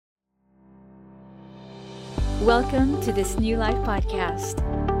Welcome to this New Life podcast.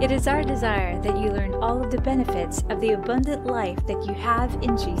 It is our desire that you learn all of the benefits of the abundant life that you have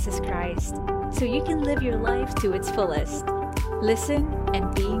in Jesus Christ, so you can live your life to its fullest. Listen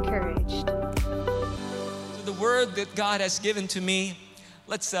and be encouraged. To the word that God has given to me,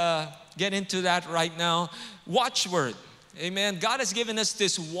 let's get into that right now. Watchword. Amen. God has given us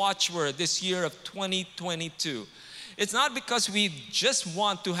this watchword this year of 2022. It's not because we just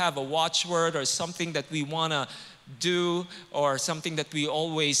want to have a watchword or something that we want to do or something that we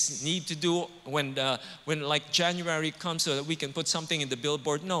always need to do when like January comes so that we can put something in the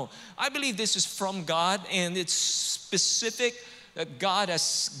billboard. No, I believe this is from God and it's specific that God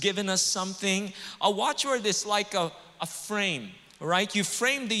has given us something. A watchword is like a frame, right? You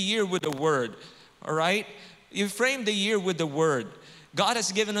frame the year with a word, all right? You frame the year with the word. God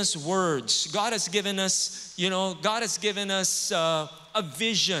has given us words. God has given us, God has given us a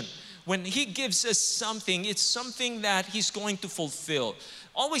vision. When He gives us something, it's something that He's going to fulfill.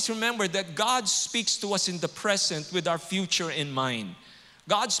 Always remember that God speaks to us in the present with our future in mind.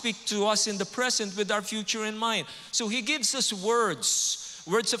 God speaks to us in the present with our future in mind. So He gives us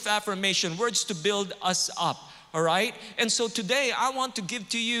words of affirmation, words to build us up. All right? And so today I want to give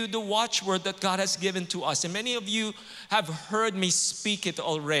to you the watchword that God has given to us. And many of you have heard me speak it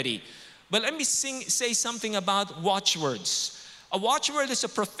already. But let me say something about watchwords. A watchword is a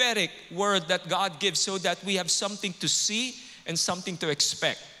prophetic word that God gives so that we have something to see and something to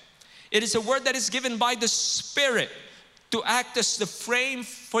expect. It is a word that is given by the Spirit to act as the frame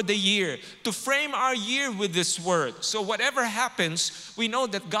for the year, to frame our year with this word. So whatever happens, we know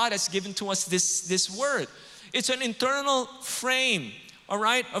that God has given to us this word. It's an internal frame, all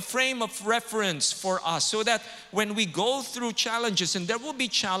right? A frame of reference for us so that when we go through challenges, and there will be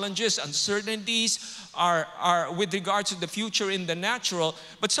challenges, uncertainties are with regards to the future in the natural,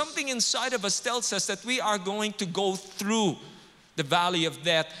 but something inside of us tells us that we are going to go through the valley of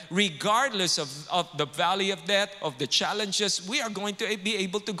death. Regardless of the valley of death, of the challenges, we are going to be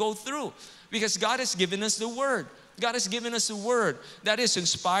able to go through because God has given us the word. God has given us a word that is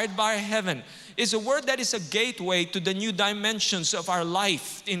inspired by heaven. It's a word that is a gateway to the new dimensions of our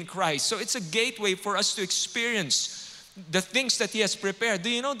life in Christ. So it's a gateway for us to experience the things that He has prepared. Do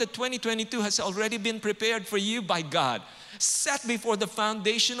you know that 2022 has already been prepared for you by God? Set before the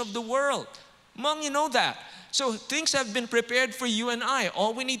foundation of the world. Mom, you know that. So things have been prepared for you and I.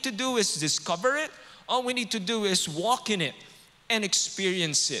 All we need to do is discover it. All we need to do is walk in it and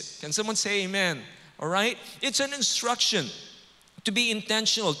experience it. Can someone say amen? All right? It's an instruction to be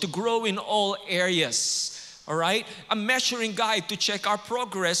intentional, to grow in all areas. All right? A measuring guide to check our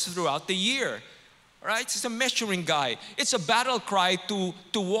progress throughout the year. All right? It's a measuring guide. It's a battle cry to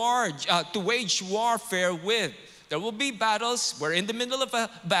wage warfare with. There will be battles. We're in the middle of a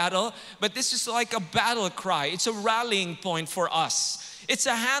battle, but this is like a battle cry. It's a rallying point for us. It's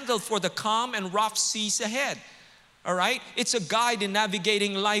a handle for the calm and rough seas ahead. All right? It's a guide in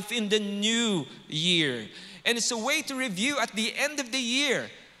navigating life in the new year. And it's a way to review at the end of the year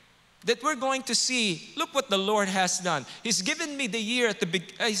that we're going to see, look what the Lord has done. He's given me the year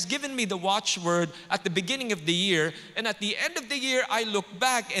He's given me the watchword at the beginning of the year, and at the end of the year I look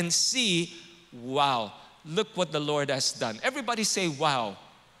back and see, wow, look what the Lord has done. Everybody say wow.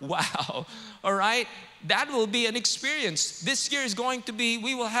 Wow. All right? That will be an experience. This year is going to be,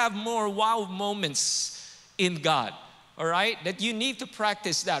 we will have more wow moments in God, all right? That you need to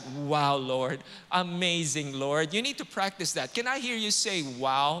practice that. Wow, Lord. Amazing, Lord. You need to practice that. Can I hear you say,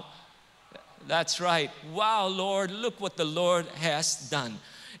 wow? That's right. Wow, Lord, look what the Lord has done.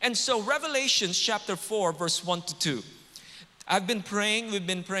 And so Revelation chapter 4, verse 1 to 2. We've been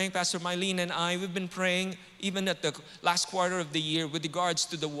praying, Pastor Mylene and I, we've been praying even at the last quarter of the year with regards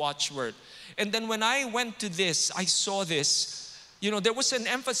to the watchword. And then when I went to this, I saw this. There was an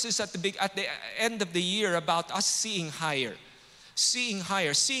emphasis at the end of the year about us seeing higher, seeing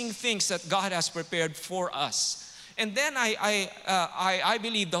things that God has prepared for us. And then I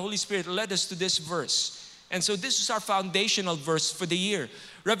believe the Holy Spirit led us to this verse. And so this is our foundational verse for the year.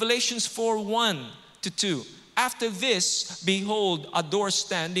 Revelations 4:1 to 2. After this, behold, a door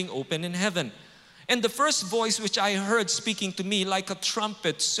standing open in heaven. And the first voice which I heard speaking to me like a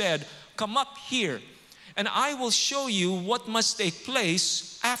trumpet said, "Come up here, and I will show you what must take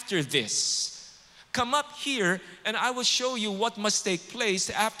place after this." Come up here, and I will show you what must take place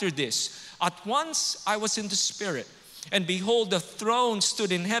after this. At once I was in the Spirit, and behold, the throne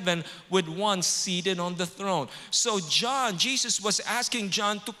stood in heaven with one seated on the throne. So Jesus was asking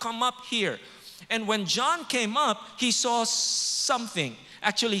John to come up here. And when John came up, he saw something.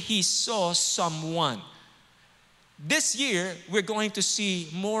 Actually, he saw someone. This year, we're going to see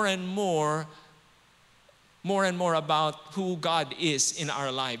more and more more and more about who God is in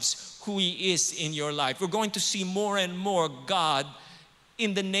our lives, who He is in your life. We're going to see more and more God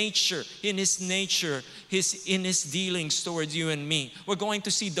in the nature, in His nature, in His dealings towards you and me. We're going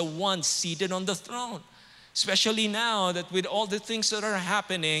to see the one seated on the throne. Especially now that with all the things that are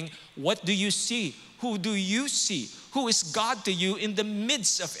happening, what do you see? Who do you see? Who is God to you in the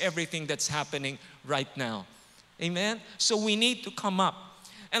midst of everything that's happening right now? Amen? So we need to come up.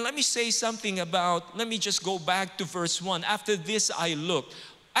 And let me say something about, let me just go back to verse 1. After this I looked.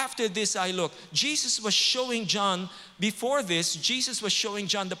 After this I looked. Jesus was showing John, before this, Jesus was showing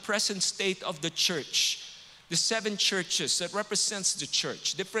John the present state of the church. The 7 churches that represents the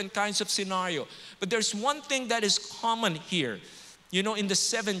church, different kinds of scenario. But there's one thing that is common here, in the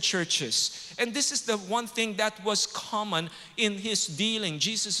 7 churches. And this is the one thing that was common in His dealing,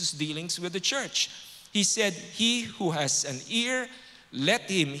 Jesus' dealings with the church. He said, he who has an ear, let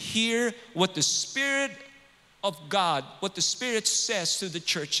him hear what the Spirit of God, what the Spirit says to the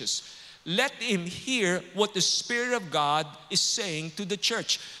churches. Let him hear what the Spirit of God is saying to the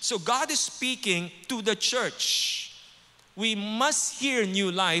church. So God is speaking to the church. We must hear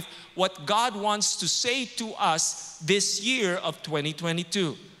New Life, what God wants to say to us this year of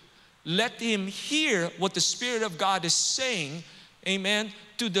 2022. Let him hear what the Spirit of God is saying, amen,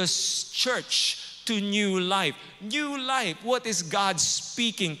 to the church, to New Life. New Life, what is God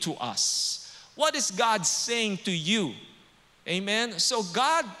speaking to us? What is God saying to you? Amen. So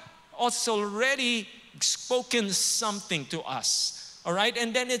God also already spoken something to us. All right?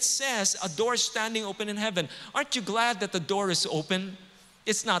 And then it says, a door standing open in heaven. Aren't you glad that the door is open?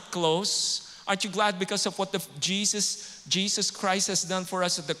 It's not closed. Aren't you glad because of what Jesus Christ has done for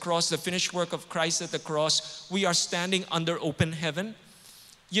us at the cross, the finished work of Christ at the cross? We are standing under open heaven.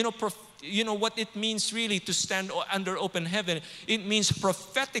 You know what it means really to stand under open heaven? It means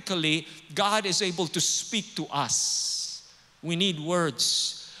prophetically, God is able to speak to us. We need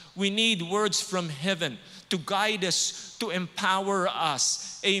words. We need words from heaven to guide us, to empower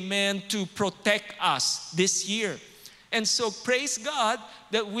us, amen, to protect us this year. And so praise God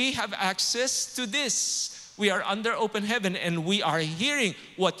that we have access to this. We are under open heaven and we are hearing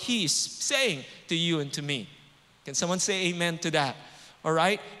what He is saying to you and to me. Can someone say amen to that? All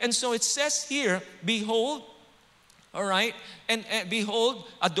right? And so it says here, behold, all right, and behold,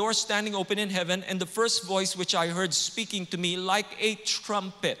 a door standing open in heaven, and the first voice which I heard speaking to me like a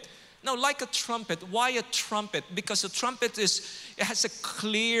trumpet. Now, like a trumpet, why a trumpet? Because a trumpet has a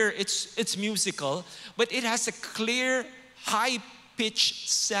clear, it's musical, but it has a clear, high-pitched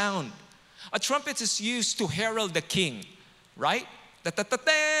sound. A trumpet is used to herald the king, right?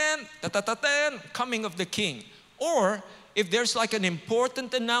 Ta-ta-ta-tan, ta-ta-ta-tan, coming of the king. Or, if there's like an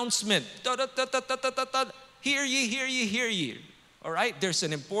important announcement, ta-ta-ta-ta-ta-ta-ta, hear ye, hear ye, hear ye. All right, there's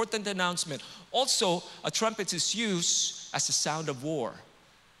an important announcement. Also, a trumpet is used as a sound of war.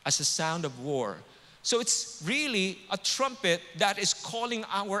 As a sound of war. So it's really a trumpet that is calling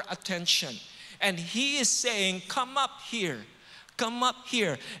our attention. And He is saying, come up here,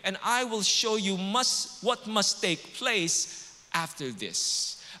 and I will show you what must take place after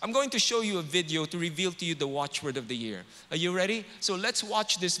this. I'm going to show you a video to reveal to you the watchword of the year. Are you ready? So let's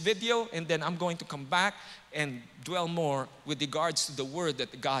watch this video, and then I'm going to come back and dwell more with regards to the word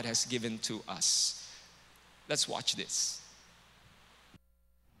that God has given to us. Let's watch this.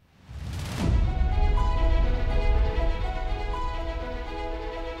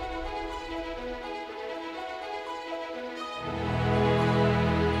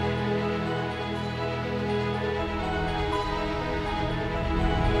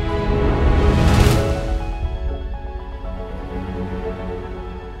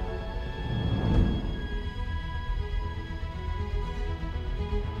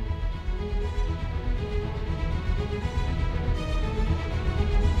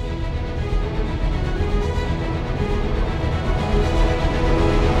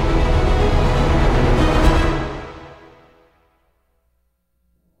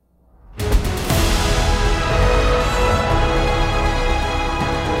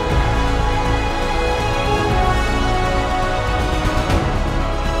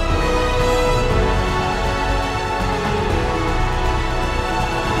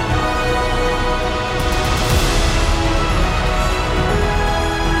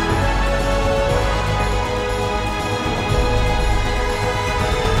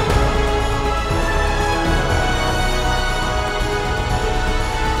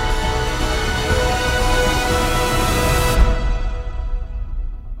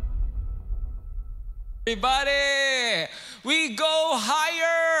 Everybody, we go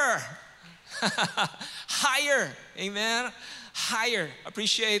higher. Higher, amen. higher.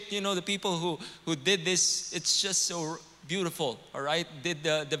 Appreciate, the people who did this. It's just so beautiful, all right? Did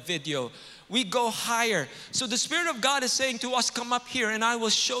the video. We go higher. So the Spirit of God is saying to us, come up here and I will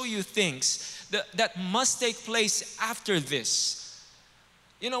show you things that must take place after this.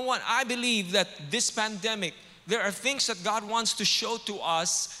 You know what? I believe that this pandemic, there are things that God wants to show to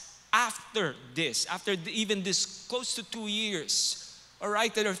us after this, after even this close to 2 years. All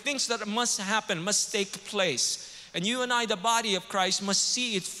right? There are things that must happen, must take place. And you and I, the body of Christ, must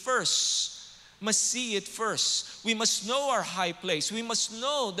see it first. Must see it first. We must know our high place. We must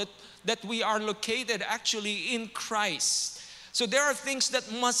know that we are located actually in Christ. So there are things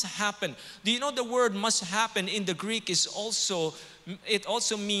that must happen. Do you know the word must happen in the Greek is also, it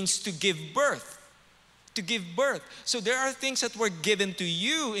also means to give birth. To give birth. So there are things that were given to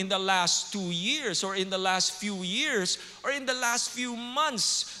you in the last 2 years or in the last few years or in the last few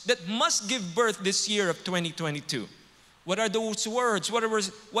months that must give birth this year of 2022. What are those words?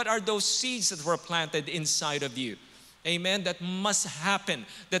 What are those seeds that were planted inside of you? Amen. That must happen.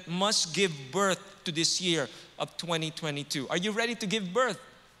 That must give birth to this year of 2022. Are you ready to give birth?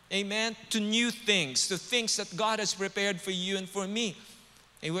 Amen. To new things, to things that God has prepared for you and for me.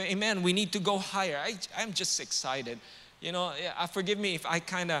 Amen. We need to go higher. I'm just excited. Forgive me if I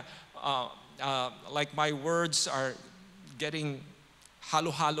kind of, like my words are getting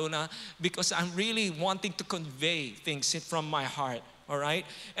halo-halo na, because I'm really wanting to convey things from my heart. All right?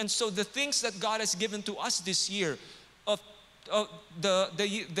 And so the things that God has given to us this year, of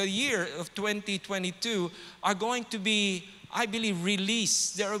the year of 2022, are going to be, I believe,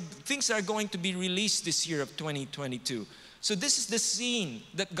 released. There are things that are going to be released this year of 2022. So this is the scene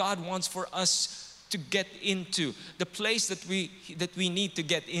that God wants for us to get into, the place that we need to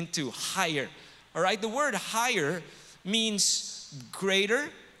get into, higher. All right? The word higher means greater.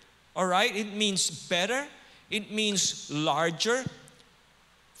 All right? It means better. It means larger.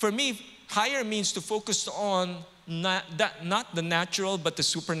 For me, higher means to focus on not the natural but the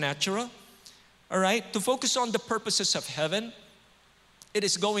supernatural. All right? To focus on the purposes of heaven. It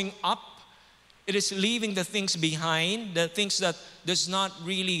is going up. It is leaving the things behind, the things that does not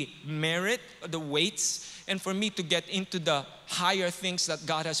really merit the weights, and for me to get into the higher things that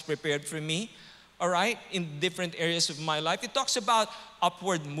God has prepared for me, all right, in different areas of my life. It talks about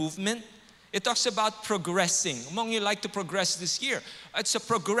upward movement. It talks about progressing. Among you like to progress this year. It's a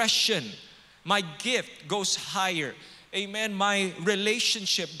progression. My gift goes higher. Amen. My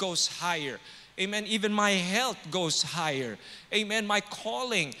relationship goes higher. Amen. Even my health goes higher. Amen. My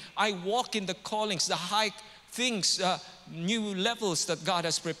calling, I walk in the callings, the high things, new levels that God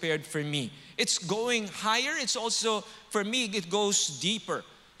has prepared for me. It's going higher. It's also, for me, it goes deeper.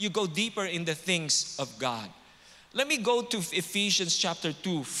 You go deeper in the things of God. Let me go to Ephesians chapter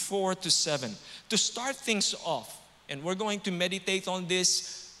 2, 4-7 to start things off. And we're going to meditate on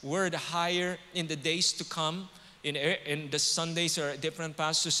this word higher in the days to come. In the Sundays, there are different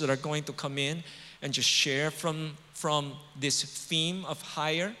pastors that are going to come in and just share from this theme of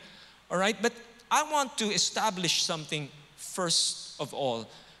higher. All right, but I want to establish something first of all.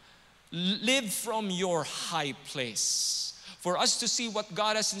 Live from your high place. For us to see what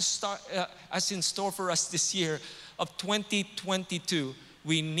God has in store for us this year of 2022,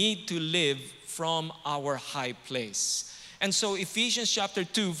 we need to live from our high place. And so Ephesians chapter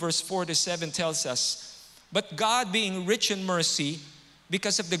 2, verse 4-7 tells us, but God, being rich in mercy,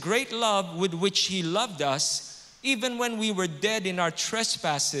 because of the great love with which He loved us, even when we were dead in our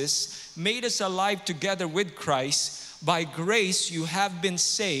trespasses, made us alive together with Christ. By grace you have been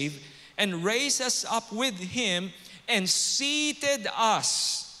saved, and raised us up with Him, and seated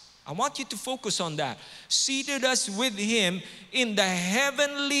us. I want you to focus on that. Seated us with Him in the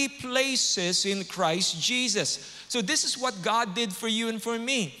heavenly places in Christ Jesus. So this is what God did for you and for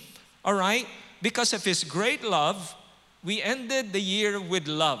me. All right? Because of His great love, we ended the year with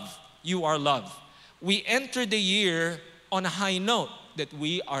love. You are loved. We entered the year on a high note that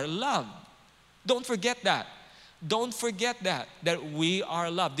we are loved. Don't forget that. Don't forget that we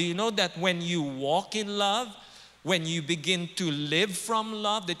are loved. Do you know that when you walk in love, when you begin to live from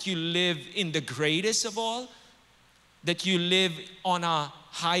love, that you live in the greatest of all, that you live on a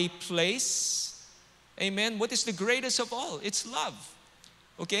high place? Amen. What is the greatest of all? It's love.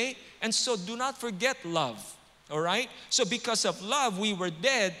 Okay? And so do not forget love. All right? So because of love, we were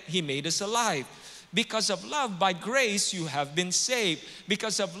dead. He made us alive. Because of love, by grace, you have been saved.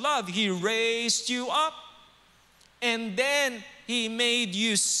 Because of love, He raised you up. And then He made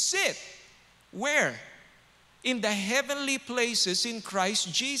you sit. Where? In the heavenly places in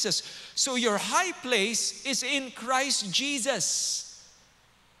Christ Jesus. So your high place is in Christ Jesus.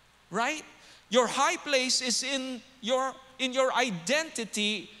 Right? Your high place is in in your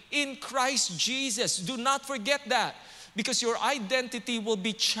identity in Christ Jesus. Do not forget that, because your identity will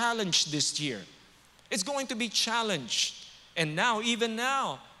be challenged this year. It's going to be challenged. And now, even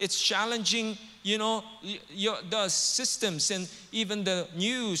now, it's challenging, the systems and even the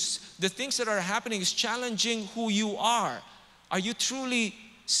news, the things that are happening is challenging who you are. Are you truly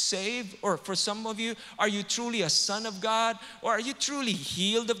saved? Or for some of you, are you truly a son of God? Or are you truly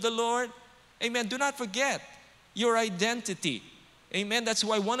healed of the Lord? Amen. Do not forget your identity. Amen. That's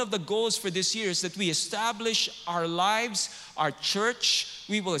why one of the goals for this year is that we establish our lives, our church.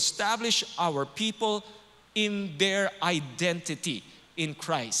 We will establish our people in their identity in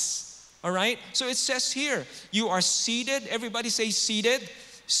Christ. All right? So it says here, you are seated. Everybody say seated.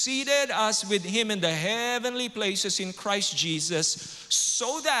 Seated us with Him in the heavenly places in Christ Jesus,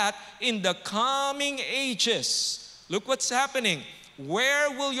 so that in the coming ages, look what's happening. Where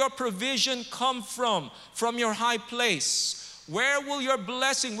will your provision come from? From your high place. Where will your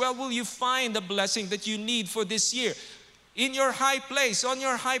blessing, where will you find the blessing that you need for this year? In your high place, on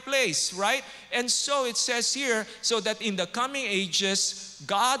your high place, right? And so it says here, so that in the coming ages,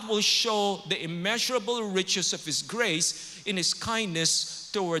 God will show the immeasurable riches of His grace in His kindness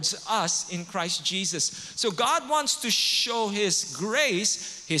towards us in Christ Jesus. So God wants to show His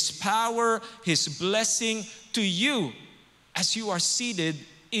grace, His power, His blessing to you as you are seated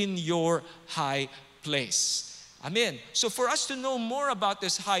in your high place. Amen. So for us to know more about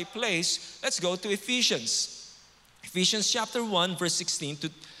this high place, let's go to Ephesians. Ephesians chapter 1, verse 16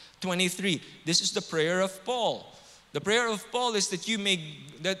 to 23. This is the prayer of Paul. The prayer of Paul is that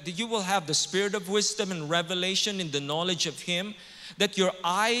you will have the spirit of wisdom and revelation in the knowledge of Him, that your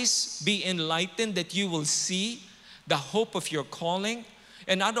eyes be enlightened, that you will see the hope of your calling,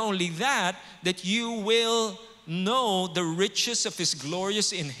 and not only that, that you will know the riches of His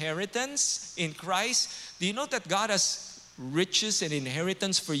glorious inheritance in Christ. Do you know that God has riches and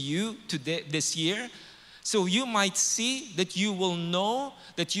inheritance for you today, this year? So you might see, that you will know,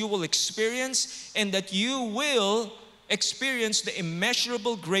 that you will experience, and that you will experience the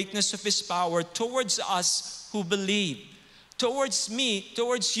immeasurable greatness of His power towards us who believe. Towards me,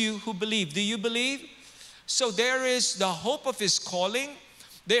 towards you who believe. Do you believe? So there is the hope of His calling.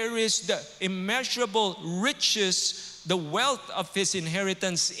 There is the immeasurable riches, the wealth of His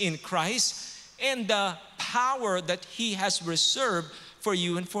inheritance in Christ, and the power that He has reserved for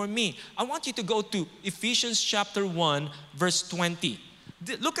you and for me. I want you to go to Ephesians chapter 1, verse 20.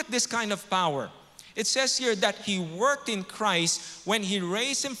 Look at this kind of power. It says here that He worked in Christ when He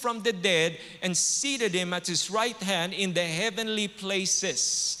raised Him from the dead and seated Him at His right hand in the heavenly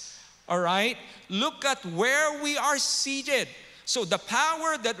places. All right? Look at where we are seated. So the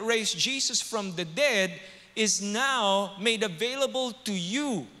power that raised Jesus from the dead is now made available to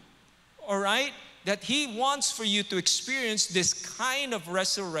you. All right? That He wants for you to experience this kind of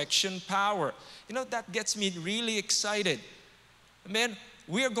resurrection power. That gets me really excited. Man,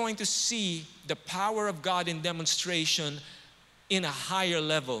 we are going to see the power of God in demonstration in a higher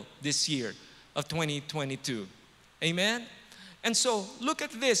level this year of 2022. Amen? And so, look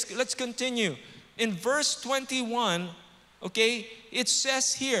at this. Let's continue. In verse 21, okay, it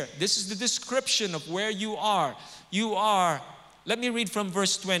says here, this is the description of where you are. You are, let me read from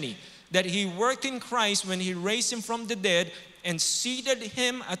verse 20. That He worked in Christ when He raised Him from the dead and seated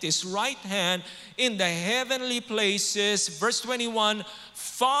Him at His right hand in the heavenly places. Verse 21,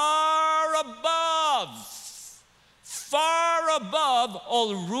 far above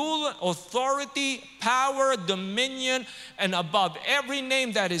all rule, authority, power, dominion, and above every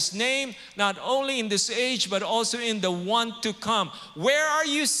name that is named, not only in this age, but also in the one to come. Where are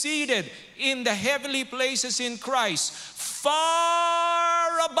you seated? In the heavenly places in Christ.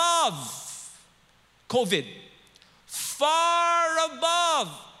 Far above COVID, far above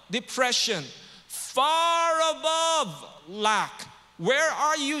depression, far above lack. Where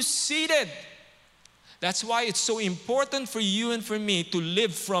are you seated? That's why it's so important for you and for me to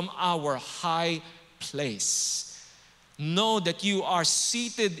live from our high place. Know that you are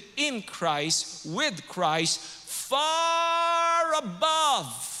seated in Christ, with Christ, far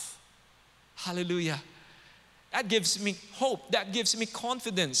above. Hallelujah. That gives me hope. That gives me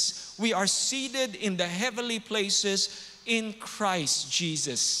confidence. We are seated in the heavenly places in Christ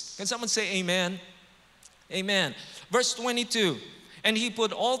Jesus. Can someone say amen? Amen. Verse 22. And He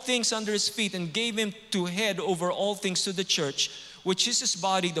put all things under His feet and gave Him to head over all things to the church, which is His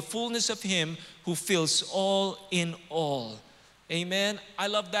body, the fullness of Him who fills all in all. Amen. I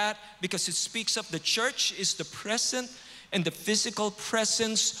love that because it speaks of the church is the present and the physical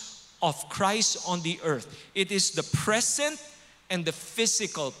presence of Christ on the earth. It is the present and the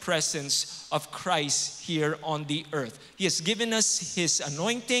physical presence of Christ here on the earth. He has given us His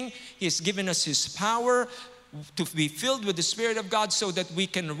anointing. He has given us His power to be filled with the Spirit of God so that we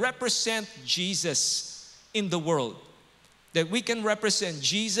can represent Jesus in the world. That we can represent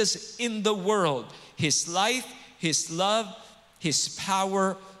Jesus in the world. His life, His love, His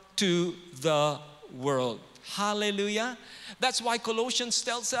power to the world. Hallelujah. That's why Colossians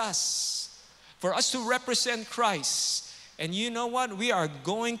tells us, for us to represent Christ. And you know what? We are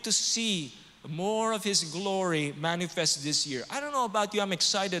going to see more of His glory manifest this year. I don't know about you, I'm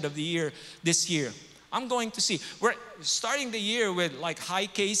excited of this year. I'm going to see. We're starting the year with like high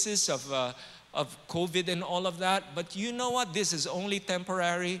cases of COVID and all of that. But you know what? This is only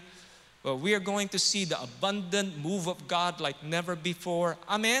temporary. But we are going to see the abundant move of God like never before.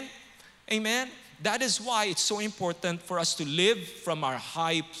 Amen? Amen? That is why it's so important for us to live from our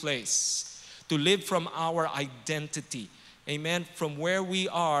high place, to live from our identity. Amen. From where we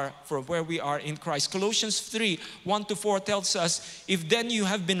are in Christ. Colossians 3, 1-4 tells us, if then you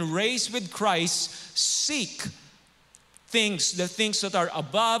have been raised with Christ, seek the things that are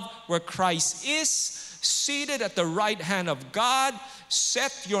above where Christ is, seated at the right hand of God.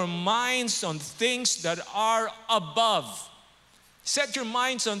 Set your minds on things that are above. Set your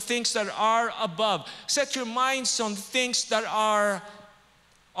minds on things that are above. Set your minds on things that are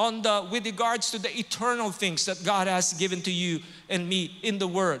with regards to the eternal things that God has given to you and me in the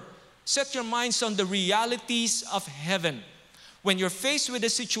Word. Set your minds on the realities of heaven. When you're faced with a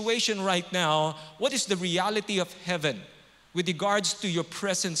situation right now, what is the reality of heaven with regards to your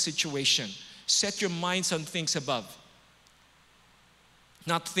present situation? Set your minds on things above,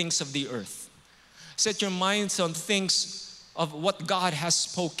 not things of the earth. Set your minds on things of what God has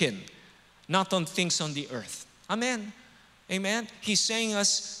spoken, not on things on the earth. Amen. Amen. He's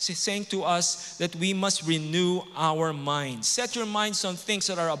saying to us that we must renew our minds. Set your minds on things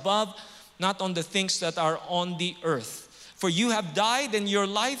that are above, not on the things that are on the earth. For you have died and your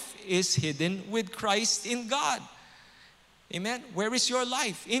life is hidden with Christ in God. Amen. Where is your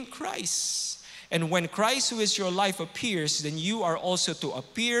life? In Christ. And when Christ, who is your life, appears, then you are also to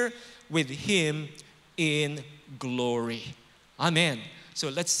appear with Him in glory. Amen. So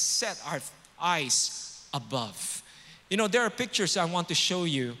let's set our eyes above. You know, there are pictures I want to show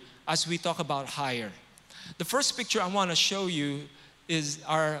you as we talk about higher. The first picture I want to show you is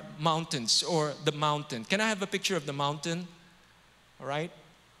our mountains, or the mountain. Can I have a picture of the mountain? All right.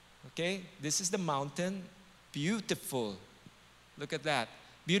 Okay. This is the mountain. Beautiful. Look at that.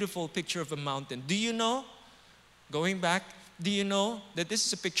 Beautiful picture of a mountain. Do you know, going back, do you know that this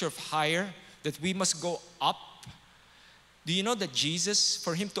is a picture of higher, that we must go up? Do you know that Jesus,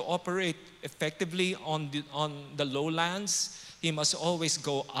 for Him to operate effectively on the lowlands, He must always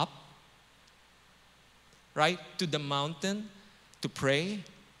go up, right, to the mountain to pray?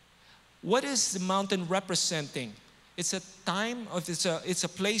 What is the mountain representing? It's a time of, it's a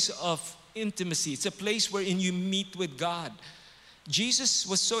place of intimacy. It's a place wherein you meet with God. Jesus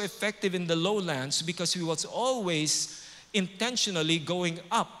was so effective in the lowlands because He was always intentionally going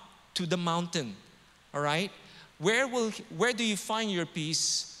up to the mountain. All right? Where do you find your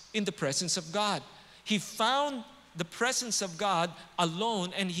peace? In the presence of God. He found the presence of God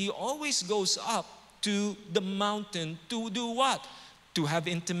alone, and He always goes up to the mountain to do what? To have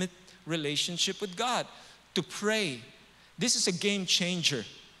intimate relationship with God, to pray. This is a game changer.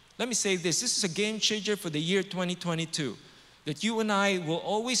 Let me say this is a game changer for the year 2022. That you and I will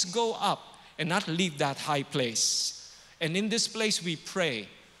always go up and not leave that high place. And in this place we pray.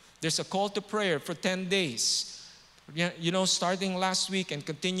 There's a call to prayer for 10 days. You know, starting last week and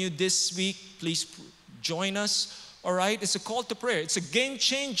continue this week, please join us. All right? It's a call to prayer. It's a game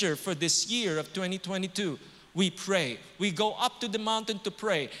changer for this year of 2022. We pray. We go up to the mountain to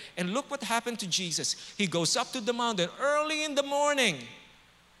pray. And look what happened to Jesus. He goes up to the mountain early in the morning.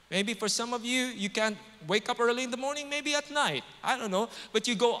 Maybe for some of you, you can't wake up early in the morning, maybe at night. I don't know. But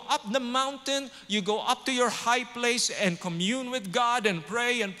you go up the mountain, you go up to your high place and commune with God and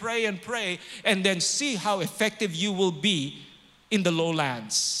pray and pray and pray, and then see how effective you will be in the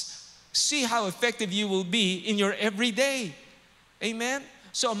lowlands. See how effective you will be in your everyday. Amen?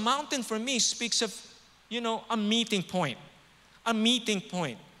 So a mountain for me speaks of, you know, a meeting point. A meeting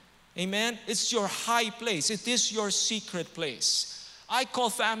point. Amen? It's your high place. It is your secret place. I call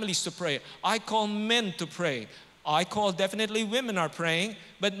families to pray. I call men to pray. I call definitely women are praying,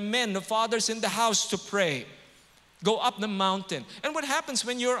 but men, the fathers in the house to pray. Go up the mountain. And what happens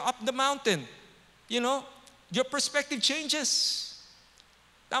when you're up the mountain? You know, your perspective changes.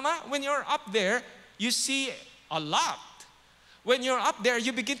 Tama? When you're up there, you see a lot. When you're up there,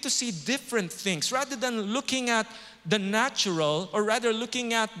 you begin to see different things. Rather than looking at the natural, or rather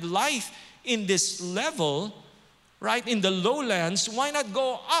looking at life in this level, right, in the lowlands, why not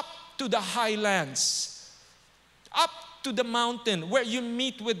go up to the highlands, up to the mountain where you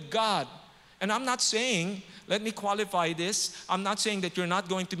meet with God? And I'm not saying, let me qualify this, I'm not saying that you're not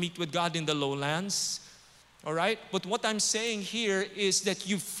going to meet with God in the lowlands, all right? But what I'm saying here is that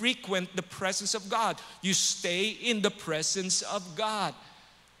you frequent the presence of God. You stay in the presence of God,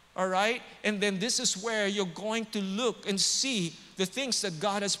 all right? And then this is where you're going to look and see the things that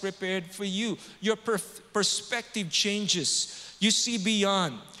God has prepared for you. Your perspective changes. You see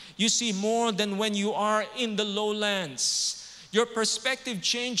beyond. You see more than when you are in the lowlands. Your perspective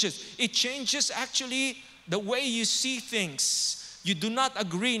changes. It changes actually the way you see things. You do not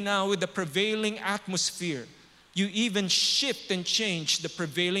agree now with the prevailing atmosphere. You even shift and change the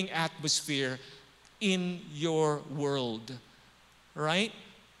prevailing atmosphere in your world, right?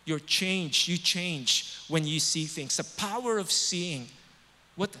 You change when you see things. The power of seeing.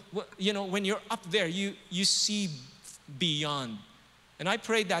 When you're up there, you see beyond. And I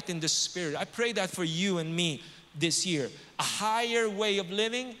pray that in the Spirit. I pray that for you and me this year. A higher way of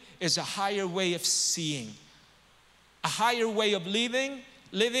living is a higher way of seeing. A higher way of living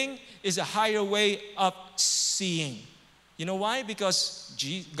is a higher way of seeing. You know why? Because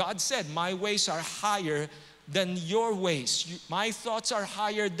God said, my ways are higher than your ways. My thoughts are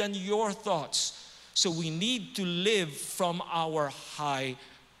higher than your thoughts. So we need to live from our high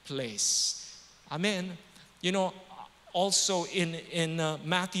place. Amen. Also in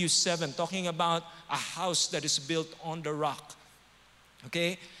Matthew 7, talking about a house that is built on the rock.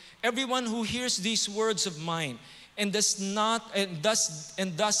 Okay? Everyone who hears these words of mine and does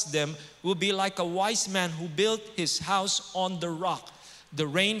them will be like a wise man who built his house on the rock. The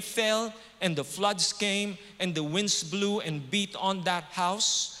rain fell and the floods came and the winds blew and beat on that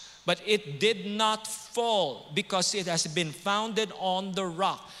house, but it did not fall because it has been founded on the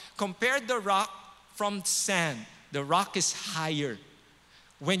rock. Compare the rock from sand. The rock is higher.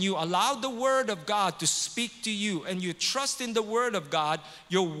 When you allow the Word of God to speak to you and you trust in the Word of God,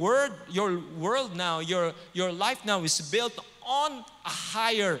 your world now, your life now is built on a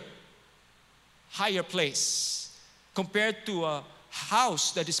higher place compared to a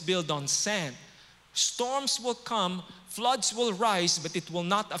house that is built on sand. Storms will come, floods will rise, but it will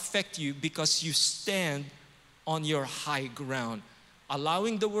not affect you because you stand on your high ground,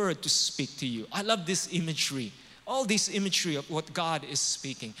 allowing the Word to speak to you. I love this imagery. All this imagery of what God is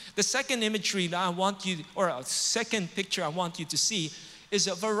speaking. The second imagery that I want you, or a second picture I want you to see is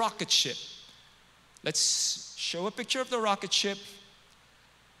of a rocket ship. Let's show a picture of the rocket ship.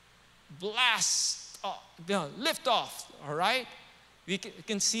 Lift off, all right? We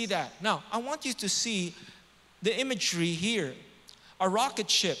can see that. Now, I want you to see the imagery here. A rocket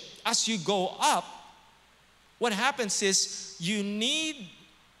ship, as you go up, what happens is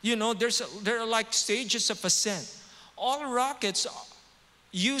there are like stages of ascent. All rockets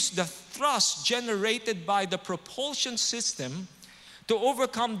use the thrust generated by the propulsion system to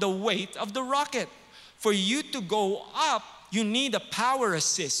overcome the weight of the rocket. For you to go up, you need a power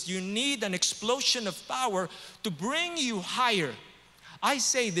assist. You need an explosion of power to bring you higher. I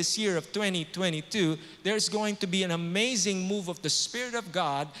say this year of 2022, there's going to be an amazing move of the Spirit of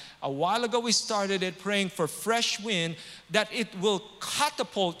God. A while ago we started it praying for fresh wind, that it will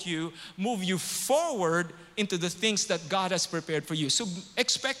catapult you, move you forward into the things that God has prepared for you. So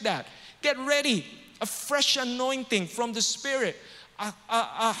expect that. Get ready. A fresh anointing from the Spirit,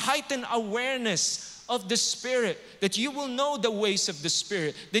 a heightened awareness of the Spirit, that you will know the ways of the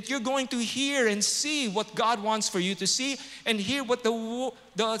Spirit, that you're going to hear and see what God wants for you to see, and hear what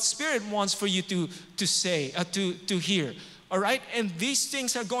the Spirit wants for you to say, to hear. All right? And these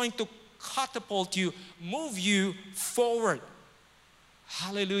things are going to catapult you, move you forward.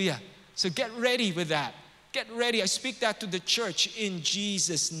 Hallelujah. So get ready with that. Get ready. I speak that to the church in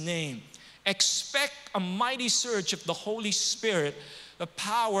Jesus' name. Expect a mighty surge of the Holy Spirit, the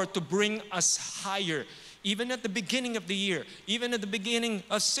power to bring us higher. Even at the beginning of the year, even at the beginning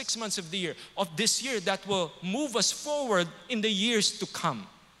of 6 months of the year, of this year, that will move us forward in the years to come.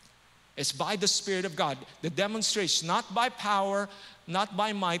 It's by the Spirit of God. The demonstration, not by power, not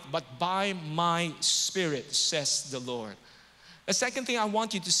by might, but by my Spirit, says the Lord. The second thing I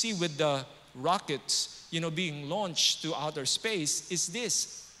want you to see with the rockets, being launched to outer space is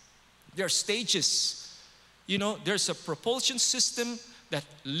this. There are stages. There's a propulsion system that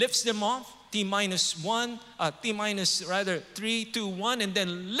lifts them off, T minus 3, 2, 1, and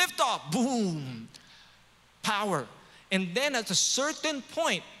then lift off, boom, power. And then at a certain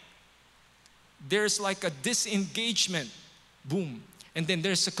point, there's like a disengagement, boom. And then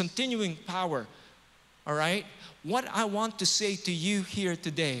there's a continuing power. All right? What I want to say to you here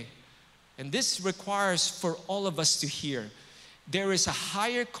today, and this requires for all of us to hear, there is a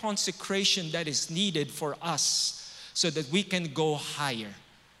higher consecration that is needed for us so that we can go higher.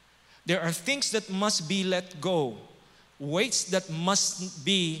 There are things that must be let go, weights that must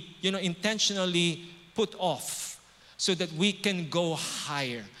be, intentionally put off so that we can go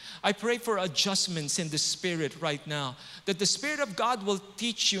higher. I pray for adjustments in the Spirit right now, that the Spirit of God will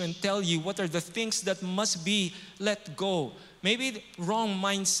teach you and tell you what are the things that must be let go. Maybe the wrong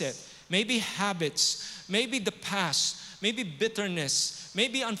mindset, maybe habits, maybe the past, maybe bitterness,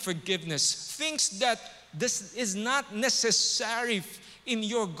 maybe unforgiveness, things that this is not necessary in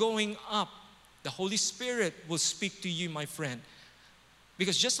your going up. The Holy Spirit will speak to you, my friend.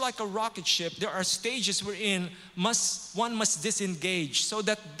 Because just like a rocket ship, there are stages wherein one must disengage so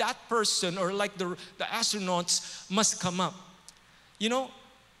that that person, or like the astronauts, must come up.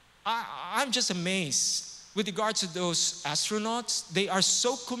 I'm just amazed with regards to those astronauts. They are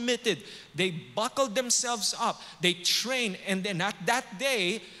so committed. They buckle themselves up. They train, and then at that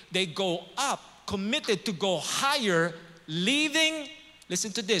day, they go up, committed to go higher, leaving,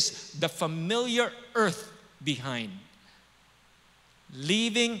 listen to this, the familiar earth behind.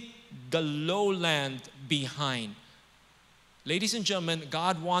 Leaving the lowland behind. Ladies and gentlemen,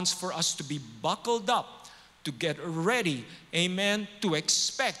 God wants for us to be buckled up, to get ready, amen, to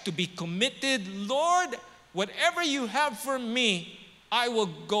expect, to be committed. Lord, whatever you have for me, I will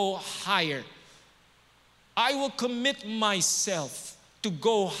go higher. I will commit myself to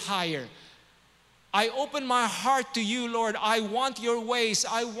go higher. I open my heart to you, Lord. I want your ways.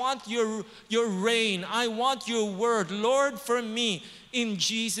 I want your reign. I want your word, Lord, for me, in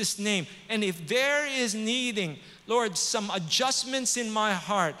Jesus' name. And if there is needing, Lord, some adjustments in my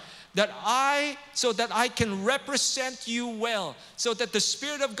heart, so that I can represent you well, so that the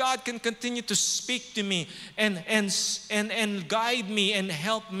Spirit of God can continue to speak to me and guide me and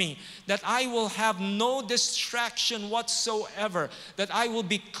help me, that I will have no distraction whatsoever, that I will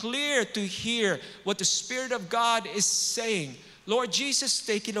be clear to hear what the Spirit of God is saying. Lord Jesus,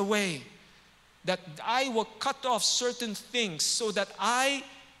 take it away. That I will cut off certain things so that I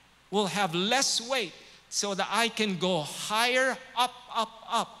will have less weight, so that I can go higher,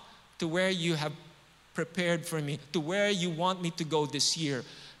 up, to where you have prepared for me, to where you want me to go this year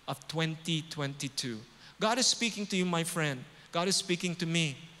of 2022. God is speaking to you, my friend. God is speaking to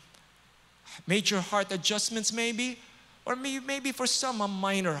me. Major heart adjustments maybe, or maybe for some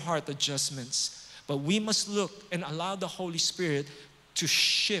minor heart adjustments. But we must look and allow the Holy Spirit to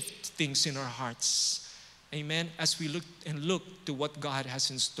shift things in our hearts. Amen. As we look to what God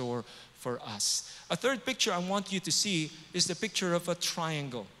has in store for us. A third picture I want you to see is the picture of a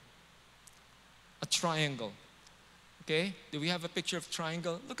triangle. A triangle. Okay? Do we have a picture of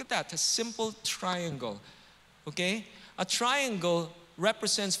triangle? Look at that, a simple triangle. Okay? A triangle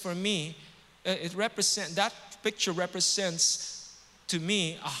represents for me, that picture represents to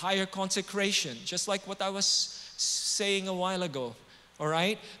me a higher consecration, just like what I was saying a while ago. All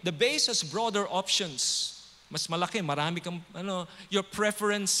right? The base has broader options. Mas malaki, marami kang, your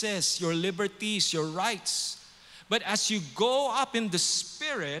preferences, your liberties, your rights. But as you go up in the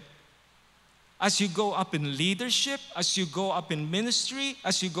Spirit, as you go up in leadership, as you go up in ministry,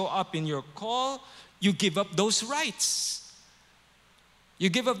 as you go up in your call, you give up those rights. You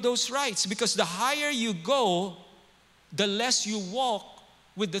give up those rights because the higher you go, the less you walk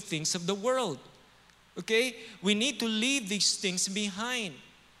with the things of the world. Okay? We need to leave these things behind.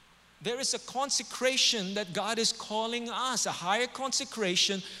 There is a consecration that God is calling us, a higher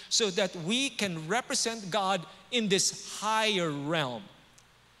consecration, so that we can represent God in this higher realm.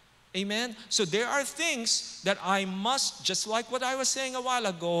 Amen? So there are things that I must, just like what I was saying a while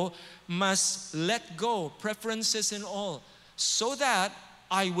ago, must let go, preferences and all, so that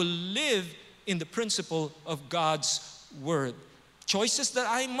I will live in the principle of God's word. Choices that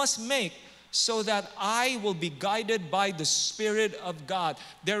I must make so that I will be guided by the Spirit of God.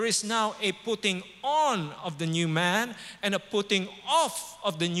 There is now a putting on of the new man and a putting off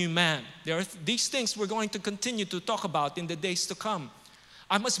of the new man. There are these things we're going to continue to talk about in the days to come.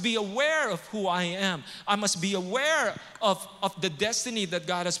 I must be aware of who I am. I must be aware of the destiny that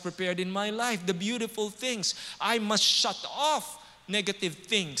God has prepared in my life, the beautiful things. I must shut off negative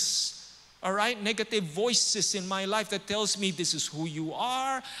things. All right, negative voices in my life that tells me this is who you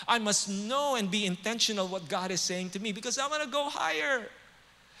are. I must know and be intentional what God is saying to me because I want to go higher.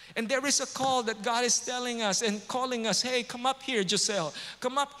 And there is a call that God is telling us and calling us, hey, come up here, Giselle.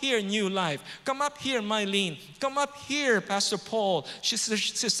 Come up here, New Life. Come up here, Mylene. Come up here, Pastor Paul, Sister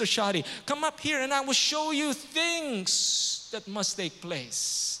Shadi. Come up here and I will show you things that must take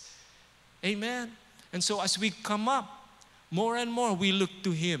place. Amen. And so as we come up, more and more we look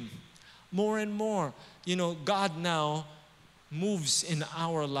to Him. More and more, God now moves in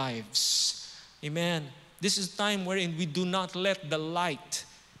our lives. Amen. This is a time wherein we do not let the light,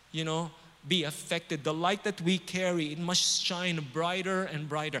 be affected. The light that we carry, it must shine brighter and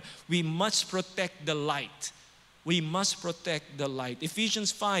brighter. We must protect the light. We must protect the light.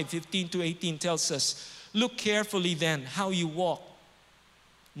 Ephesians 5:15-18 tells us, look carefully then how you walk,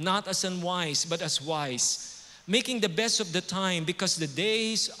 not as unwise, but as wise, making the best of the time because the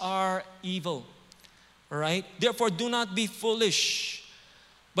days are evil. All right? Therefore, do not be foolish,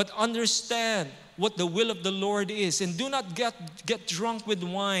 but understand what the will of the Lord is. And do not get drunk with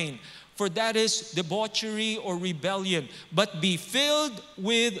wine, for that is debauchery or rebellion, but be filled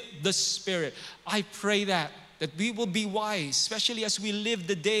with the Spirit. I pray that we will be wise, especially as we live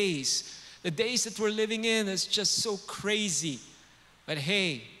the days. The days that we're living in is just so crazy. But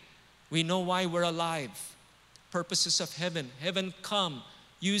hey, we know why we're alive. Purposes of heaven. Heaven, come,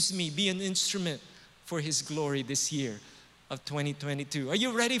 use me, be an instrument for His glory this year of 2022. Are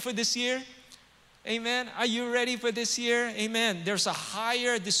you ready for this year? Amen. Are you ready for this year? Amen. There's a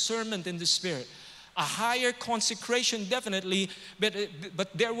higher discernment in the Spirit, a higher consecration definitely, but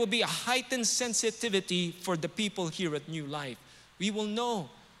there will be a heightened sensitivity for the people here at New Life. We will know.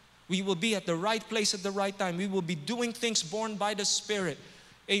 We will be at the right place at the right time. We will be doing things born by the Spirit.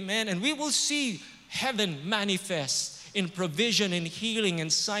 Amen. And we will see heaven manifest in provision, in healing,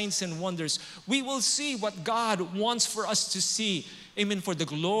 and signs and wonders. We will see what God wants for us to see. Amen. For the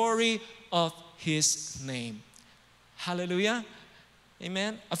glory of His name. Hallelujah.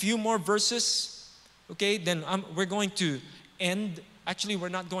 Amen. A few more verses. Okay, then we're going to end. Actually, we're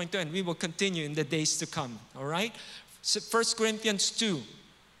not going to end. We will continue in the days to come. All right. So 1 Corinthians 2,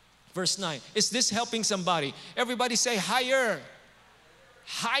 verse 9. Is this helping somebody? Everybody say higher.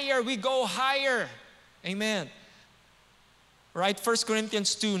 Higher. We go higher. Amen. Right? 1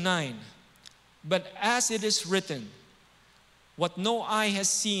 Corinthians 2:9. But as it is written, what no eye has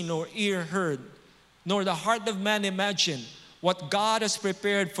seen nor ear heard, nor the heart of man imagined, what God has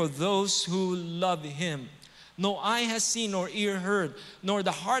prepared for those who love Him. No eye has seen nor ear heard, nor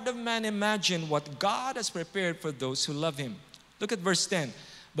the heart of man imagined what God has prepared for those who love Him. Look at verse 10.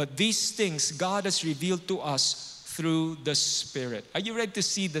 But these things God has revealed to us through the Spirit. Are you ready to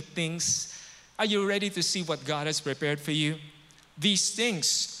see the things? Are you ready to see what God has prepared for you? These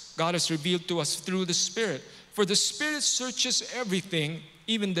things God has revealed to us through the Spirit. For the Spirit searches everything,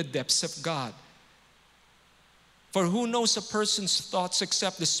 even the depths of God. For who knows a person's thoughts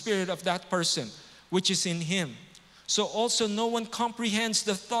except the spirit of that person, which is in him? So also no one comprehends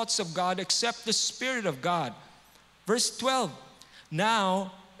the thoughts of God except the Spirit of God. Verse 12.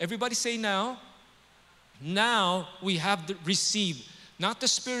 Now, everybody say now. Now we have received not the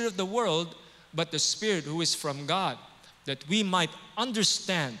spirit of the world, but the Spirit who is from God, that we might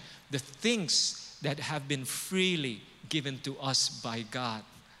understand the things that have been freely given to us by God.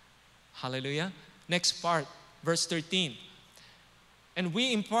 Hallelujah. Next part, verse 13. And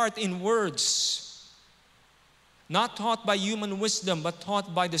we impart in words, not taught by human wisdom, but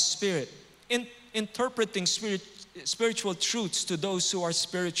taught by the Spirit, interpreting spiritual truths to those who are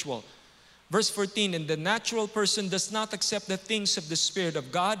spiritual. Verse 14, and the natural person does not accept the things of the Spirit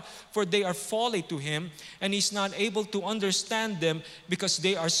of God, for they are folly to him, and he's not able to understand them because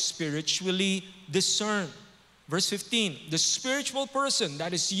they are spiritually discerned. Verse 15, the spiritual person,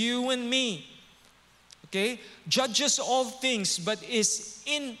 that is you and me, okay, judges all things, but is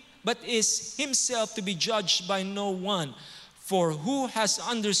himself to be judged by no one. For who has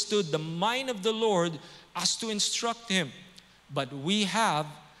understood the mind of the Lord as to instruct him? But we have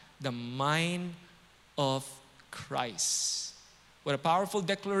the mind of Christ. What a powerful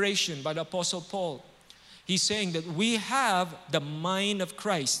declaration by the Apostle Paul. He's saying that we have the mind of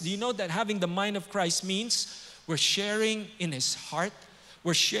Christ. Do you know that having the mind of Christ means we're sharing in His heart,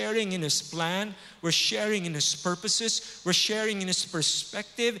 we're sharing in His plan, we're sharing in His purposes, we're sharing in His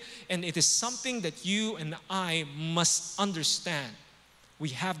perspective, and it is something that you and I must understand. We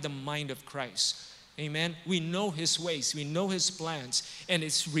have the mind of Christ. Amen. We know His ways, we know His plans, and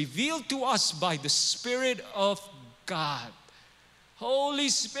it's revealed to us by the Spirit of God. Holy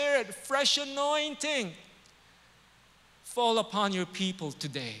Spirit, fresh anointing, fall upon your people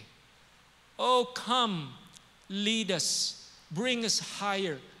today. Oh, come, lead us, bring us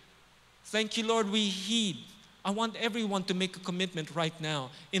higher. Thank you, Lord, we heed. I want everyone to make a commitment right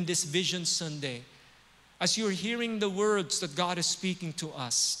now in this Vision Sunday. As you're hearing the words that God is speaking to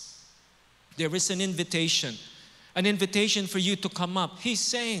us, there is an invitation for you to come up. He's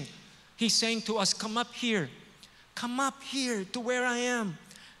saying to us, come up here to where I am.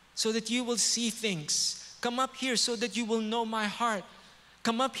 so that you will see things. Come up here so that you will know my heart.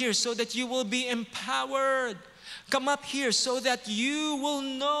 Come up here so that you will be empowered. Come up here so that you will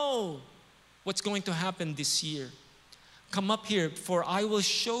know what's going to happen this year. Come up here, for I will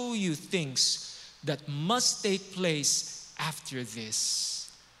show you things that must take place after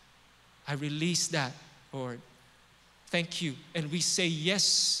this. I release that, Lord. Thank you. And we say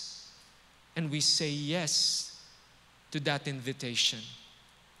yes. And we say yes to that invitation.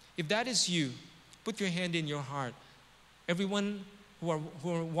 If that is you, put your hand in your heart. Everyone who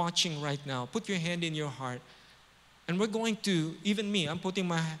are watching right now, put your hand in your heart. And we're going to, even me, I'm putting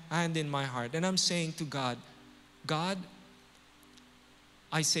my hand in my heart. And I'm saying to God, God,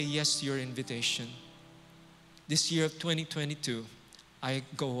 I say yes to your invitation. This year of 2022, I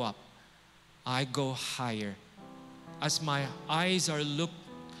go up. I go higher. As my eyes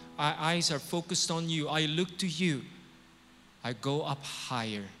are focused on you, I look to you. I go up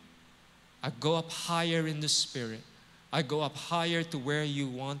higher. I go up higher in the Spirit. I go up higher to where you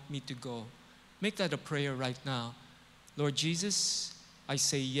want me to go. Make that a prayer right now. Lord Jesus, I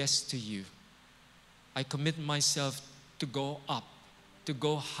say yes to you. I commit myself to go up, to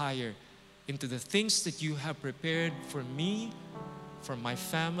go higher into the things that you have prepared for me, for my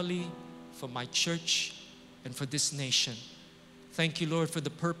family, for my church, and for this nation. Thank you, Lord, for the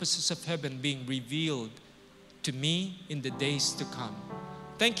purposes of heaven being revealed to me in the days to come.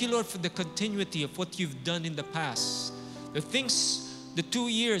 Thank you, Lord, for the continuity of what you've done in the past. The 2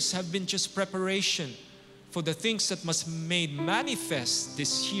 years have been just preparation for the things that must be made manifest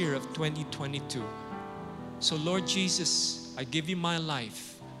this year of 2022. So, Lord Jesus, I give you my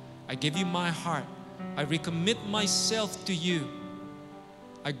life. I give you my heart. I recommit myself to you.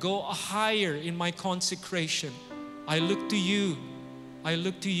 I go higher in my consecration. I look to you. I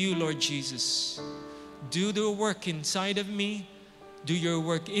look to you, Lord Jesus. Do the work inside of me. Do your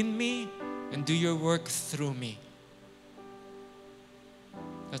work in me. And do your work through me.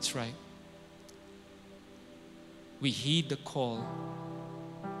 That's right. We heed the call.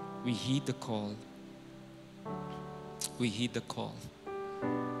 We heed the call. We heed the call.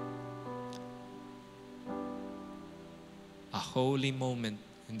 A holy moment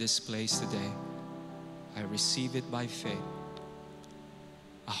in this place today. I receive it by faith.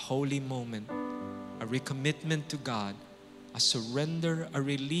 A holy moment, a recommitment to God, a surrender, a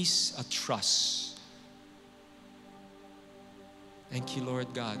release, a trust. Thank you,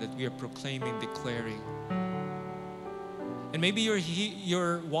 Lord God, that we are proclaiming, declaring. And maybe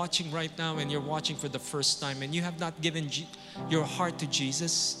you're watching right now and you're watching for the first time and you have not given your heart to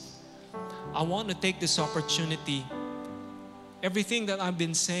Jesus. I want to take this opportunity. Everything that I've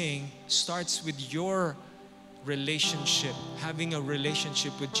been saying starts with your relationship, having a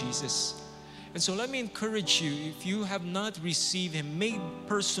relationship with Jesus. And so let me encourage you, if you have not received Him, made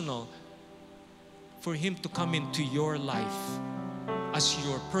personal for Him to come into your life as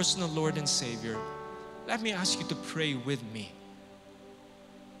your personal Lord and Savior, let me ask you to pray with me.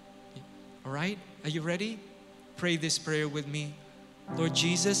 All right? Are you ready? Pray this prayer with me. Lord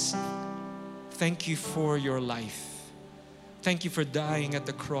Jesus, thank you for your life. Thank you for dying at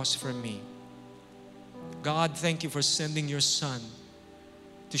the cross for me. God, thank you for sending your Son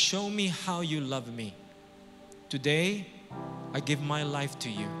to show me how you love me. Today, I give my life to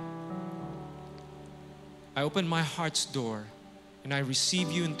you. I open my heart's door and I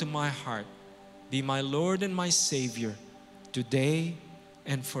receive you into my heart. Be my Lord and my Savior today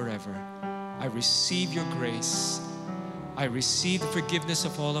and forever. I receive your grace. I receive the forgiveness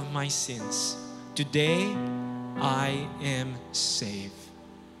of all of my sins. Today, I am saved.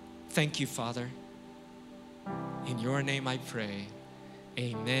 Thank you, Father. In your name I pray.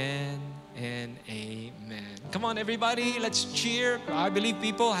 Amen and amen. Come on, everybody, let's cheer. I believe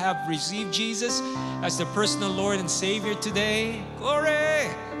people have received Jesus as their personal Lord and Savior today. Glory!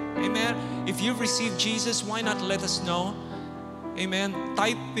 Amen. If you've received Jesus, why not let us know? Amen.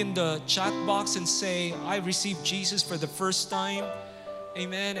 Type in the chat box and say, I received Jesus for the first time.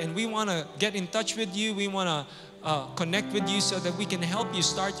 Amen. And we want to get in touch with you. We want to connect with you so that we can help you,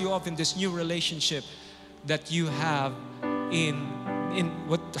 start you off in this new relationship that you have in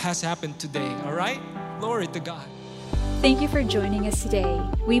what has happened today. All right? Glory to God. Thank you for joining us today.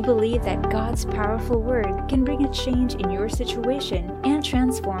 We believe that God's powerful word can bring a change in your situation and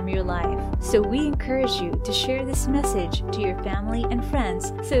transform your life. So we encourage you to share this message to your family and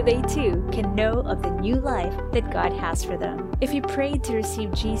friends so they too can know of the new life that God has for them. If you prayed to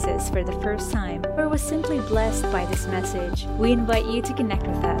receive Jesus for the first time or was simply blessed by this message, we invite you to connect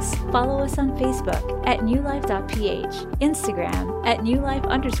with us. Follow us on Facebook at newlife.ph, Instagram at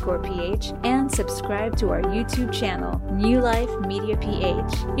newlife_ph, and subscribe to our YouTube channel, New Life Media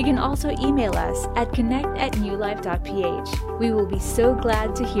PH. You can also email us at connect@newlife.ph. We will be so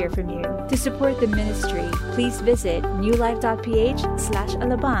glad to hear from you. To support the ministry, please visit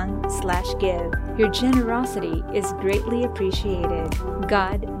newlife.ph/alabang/give. Your generosity is greatly appreciated.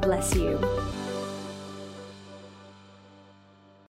 God bless you.